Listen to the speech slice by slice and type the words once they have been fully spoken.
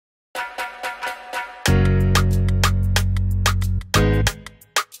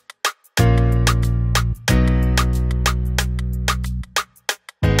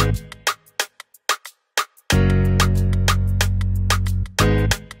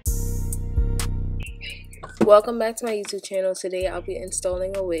Welcome back to my YouTube channel. Today I'll be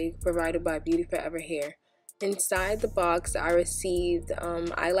installing a wig provided by BeautyForever Hair. Inside the box I received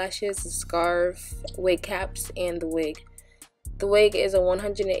eyelashes, a scarf, wig caps, and the wig. The wig is a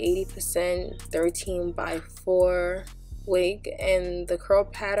 180% 13 by 4 wig, and the curl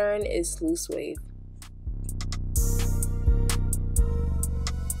pattern is loose wave.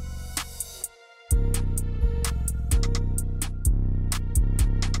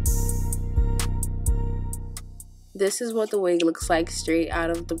 This is what the wig looks like straight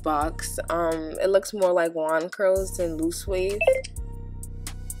out of the box. It looks more like wand curls than loose wave.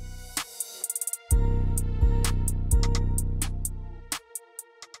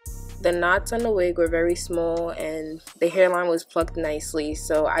 The knots on the wig were very small and the hairline was plucked nicely,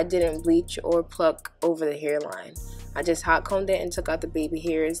 so I didn't bleach or pluck over the hairline. I just hot combed it and took out the baby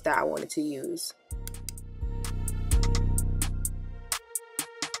hairs that I wanted to use.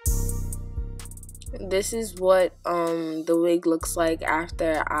 This is what the wig looks like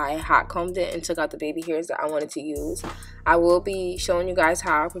after I hot combed it and took out the baby hairs that I wanted to use. I will be showing you guys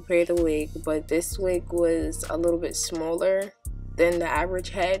how I prepared the wig, but this wig was a little bit smaller than the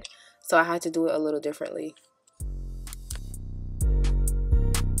average head, so I had to do it a little differently.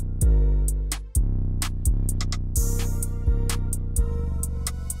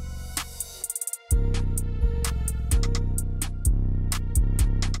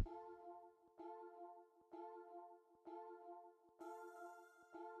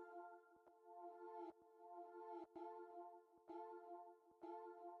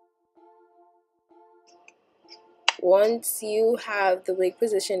 Once you have the wig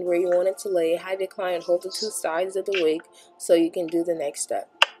positioned where you want it to lay, have your client hold the two sides of the wig so you can do the next step.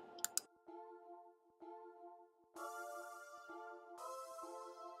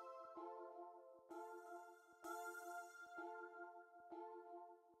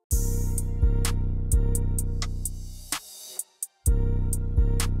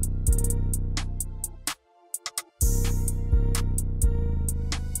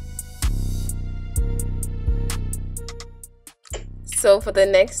 So for the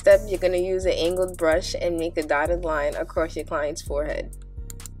next step, you're going to use an angled brush and make a dotted line across your client's forehead.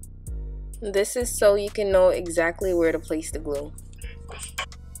 This is so you can know exactly where to place the glue.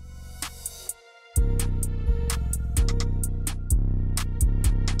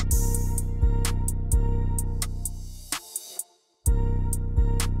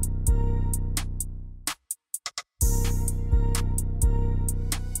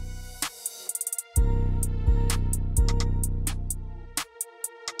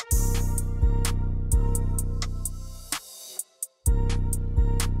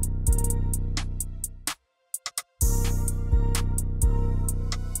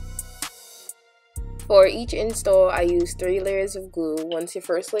 For each install, I use 3 layers of glue. Once your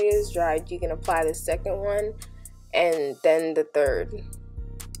first layer is dried, you can apply the second one and then the third.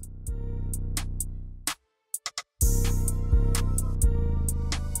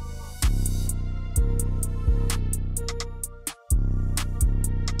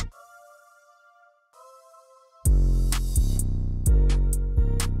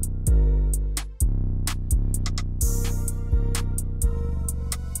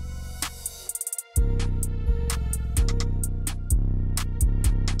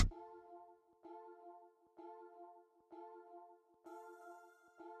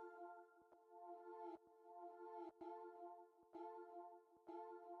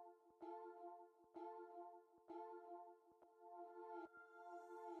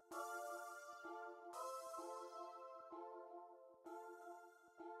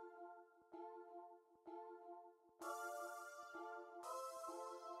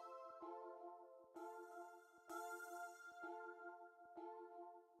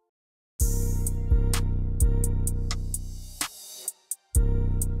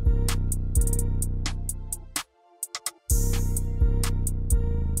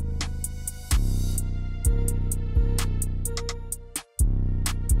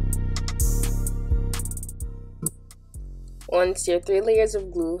 Once your 3 layers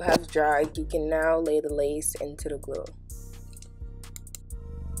of glue have dried, you can now lay the lace into the glue.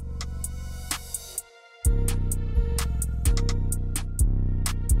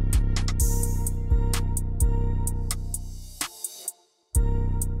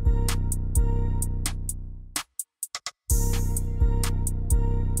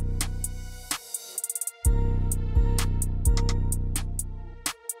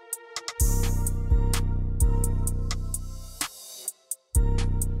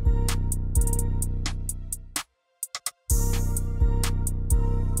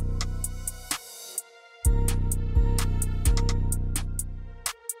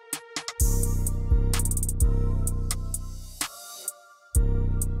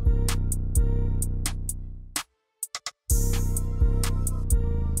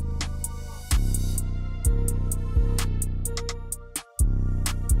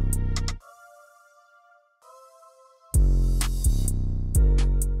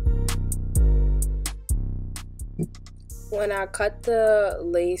 When I cut the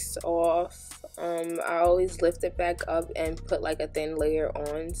lace off, I always lift it back up and put like a thin layer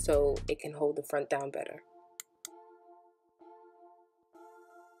on so it can hold the front down better.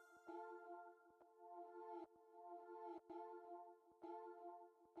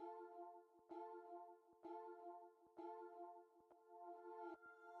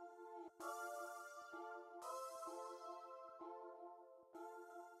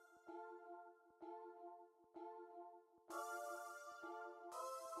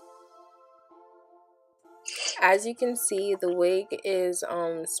 As you can see, the wig is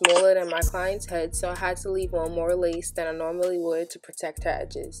smaller than my client's head, so I had to leave on more lace than I normally would to protect her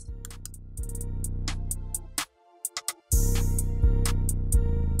edges.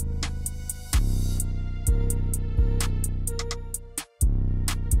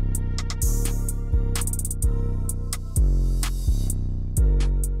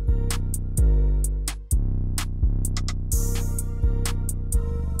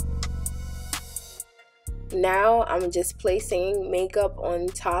 Now I'm just placing makeup on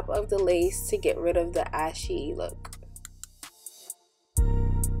top of the lace to get rid of the ashy look.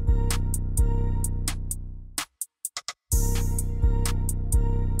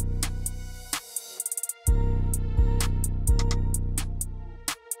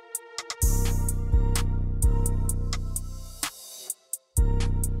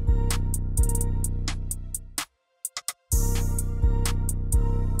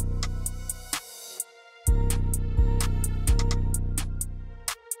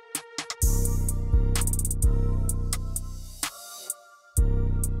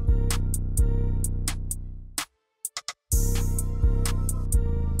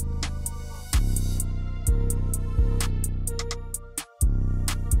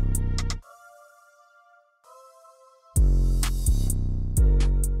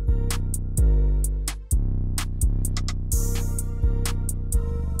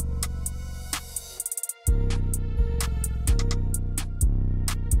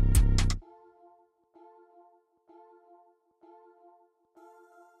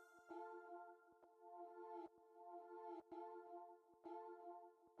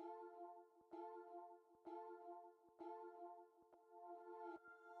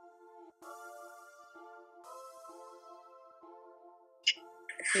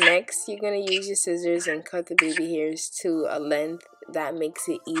 Next, you're going to use your scissors and cut the baby hairs to a length that makes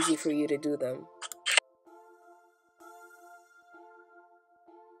it easy for you to do them.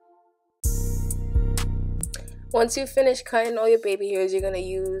 Once you finish cutting all your baby hairs, you're going to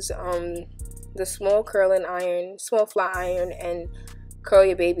use the small flat iron, and curl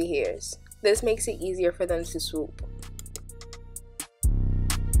your baby hairs. This makes it easier for them to swoop.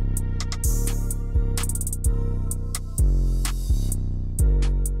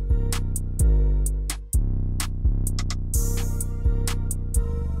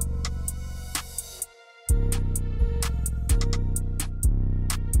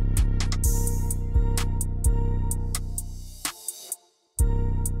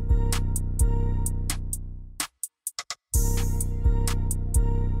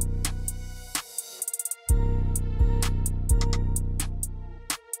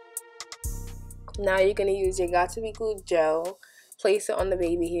 Now you're going to use your Got2b glue gel, place it on the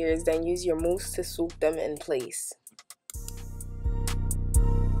baby hairs, then use your mousse to swoop them in place.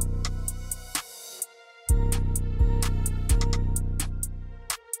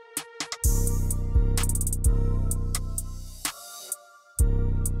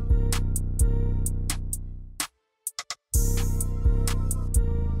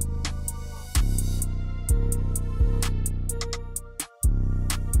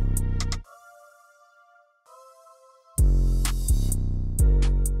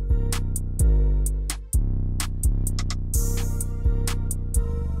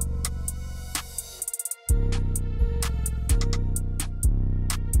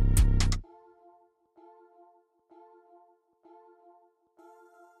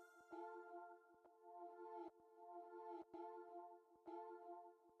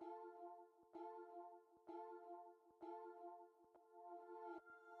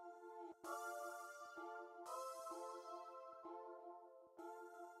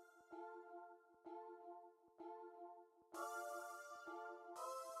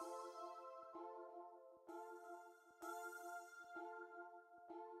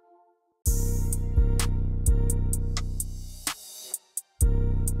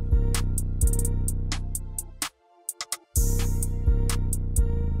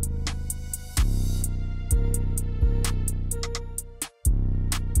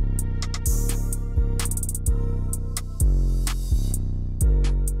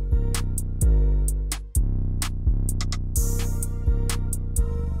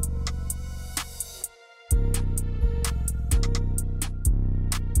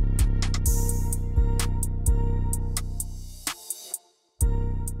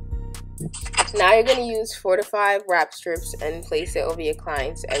 Now you're going to use 4 to 5 wrap strips and place it over your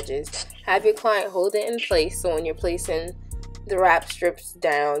client's edges. Have your client hold it in place so when you're placing the wrap strips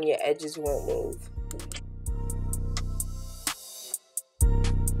down, your edges won't move.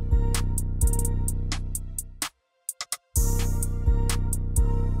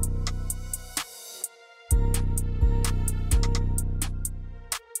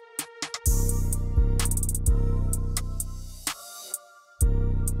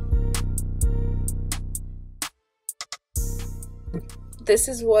 This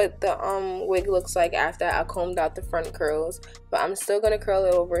is what the wig looks like after I combed out the front curls, but I'm still going to curl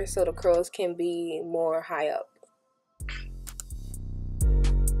it over so the curls can be more high up.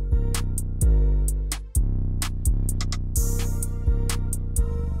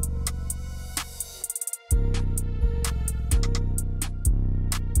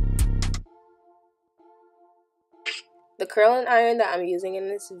 The curling iron that I'm using in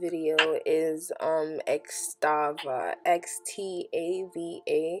this video is Xtava,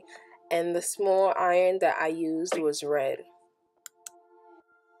 Xtava, and the small iron that I used was red.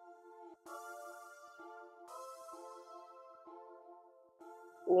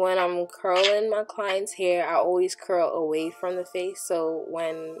 When I'm curling my client's hair, I always curl away from the face, so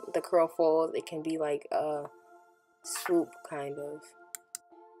when the curl falls, it can be like a swoop kind of.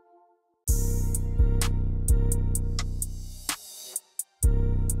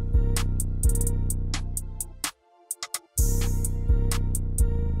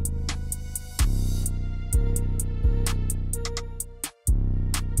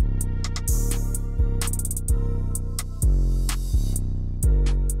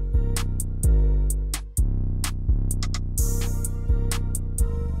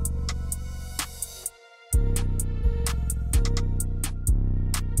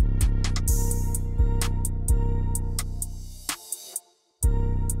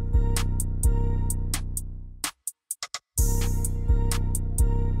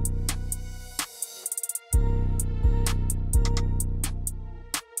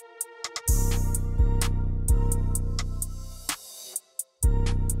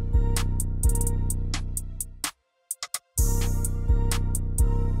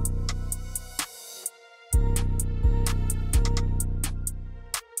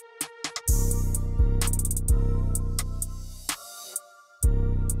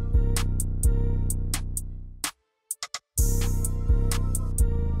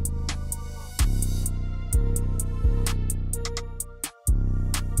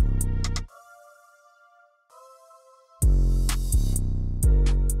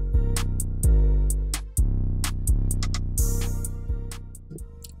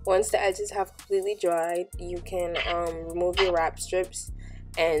 Once the edges have completely dried, you can remove your wrap strips,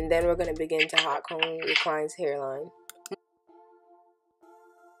 and then we're going to begin to hot comb your client's hairline.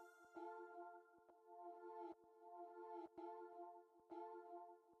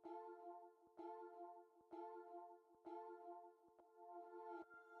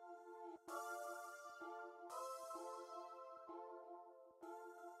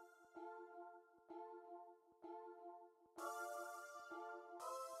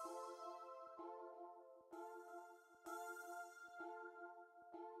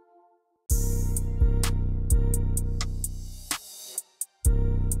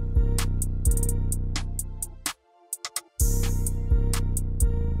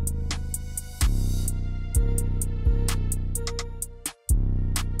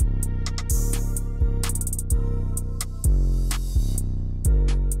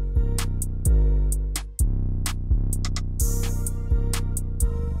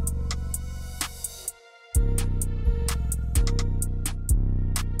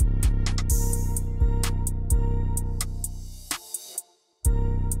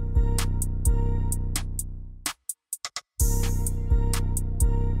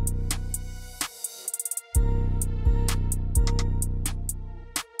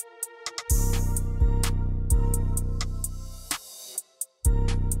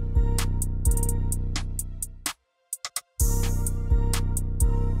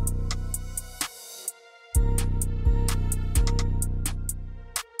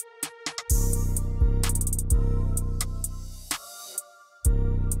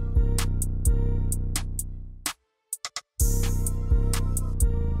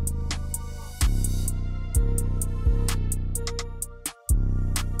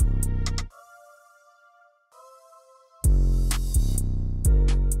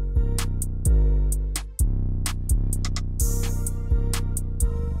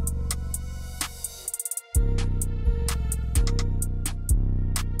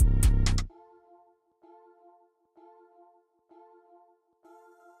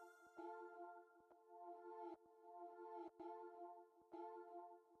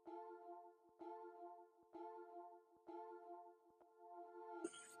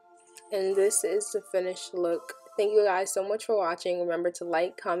 And this is the finished look. Thank you guys so much for watching. Remember to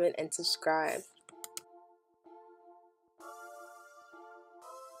like, comment, and subscribe.